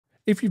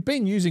if you've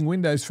been using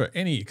Windows for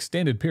any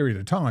extended period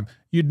of time,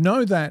 you'd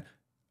know that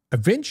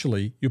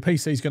eventually your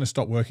PC is going to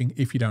stop working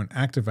if you don't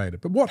activate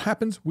it. But what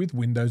happens with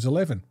Windows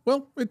 11?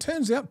 Well, it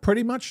turns out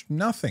pretty much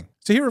nothing.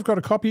 So here I've got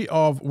a copy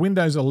of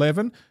Windows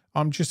 11.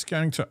 I'm just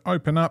going to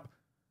open up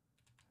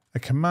a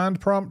command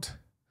prompt.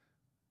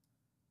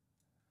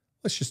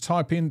 Let's just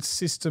type in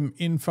system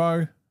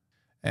info.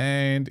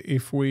 And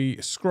if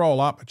we scroll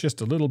up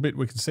just a little bit,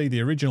 we can see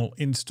the original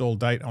install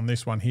date on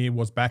this one here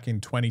was back in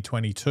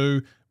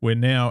 2022. We're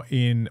now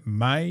in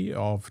May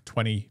of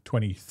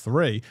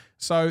 2023.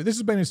 So this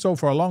has been installed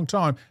for a long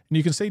time. And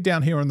you can see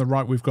down here on the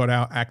right, we've got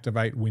our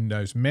Activate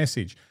Windows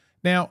message.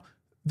 Now,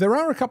 there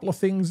are a couple of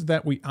things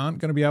that we aren't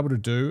going to be able to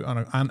do on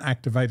an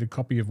unactivated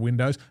copy of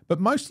Windows, but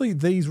mostly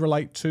these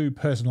relate to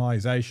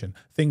personalization.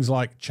 Things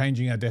like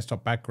changing our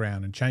desktop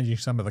background and changing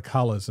some of the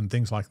colors and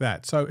things like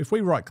that. So if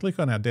we right click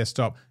on our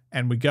desktop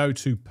and we go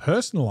to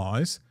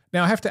personalize,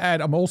 now I have to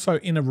add, I'm also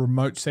in a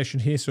remote session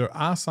here, so there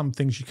are some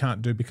things you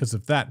can't do because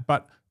of that.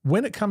 But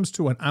when it comes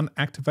to an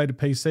unactivated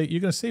PC,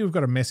 you're going to see we've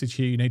got a message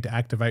here. You need to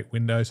activate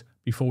Windows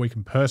before we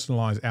can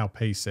personalize our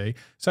PC.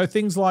 So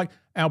things like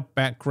our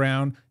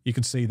background, you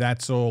can see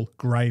that's all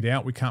grayed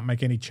out. We can't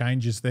make any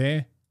changes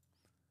there.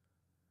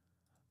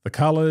 The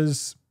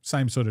colors,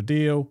 same sort of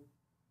deal.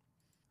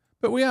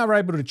 But we are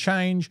able to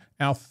change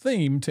our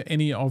theme to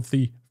any of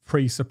the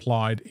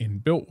pre-supplied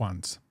inbuilt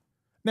ones.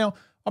 Now,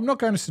 I'm not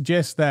going to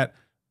suggest that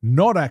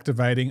not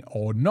activating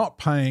or not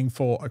paying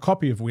for a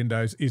copy of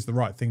Windows is the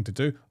right thing to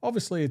do.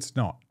 Obviously, it's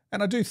not.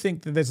 And I do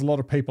think that there's a lot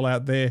of people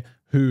out there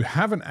who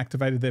haven't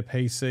activated their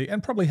PC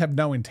and probably have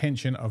no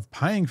intention of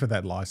paying for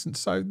that license.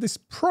 So this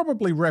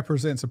probably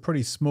represents a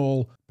pretty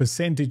small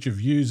percentage of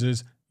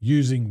users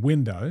using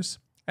Windows.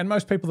 And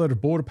most people that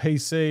have bought a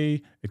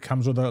PC, it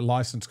comes with a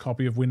licensed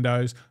copy of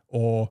Windows,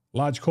 or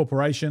large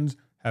corporations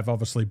have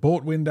obviously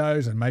bought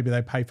Windows and maybe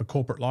they pay for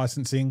corporate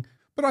licensing.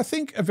 But I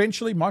think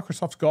eventually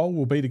Microsoft's goal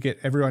will be to get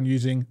everyone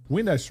using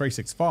Windows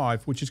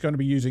 365, which is going to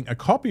be using a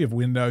copy of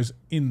Windows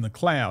in the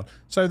cloud.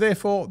 So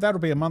therefore,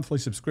 that'll be a monthly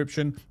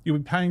subscription. You'll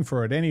be paying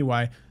for it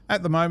anyway.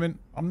 At the moment,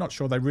 I'm not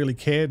sure they really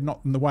cared,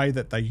 not in the way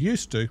that they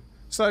used to.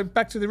 So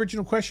back to the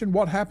original question,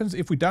 what happens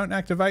if we don't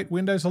activate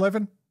Windows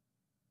 11?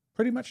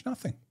 Pretty much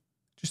nothing.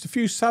 Just a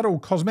few subtle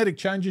cosmetic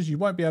changes you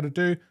won't be able to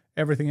do.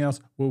 Everything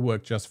else will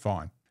work just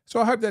fine. So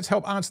I hope that's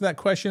helped answer that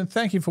question.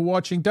 Thank you for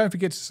watching. Don't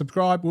forget to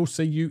subscribe. We'll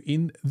see you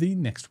in the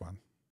next one.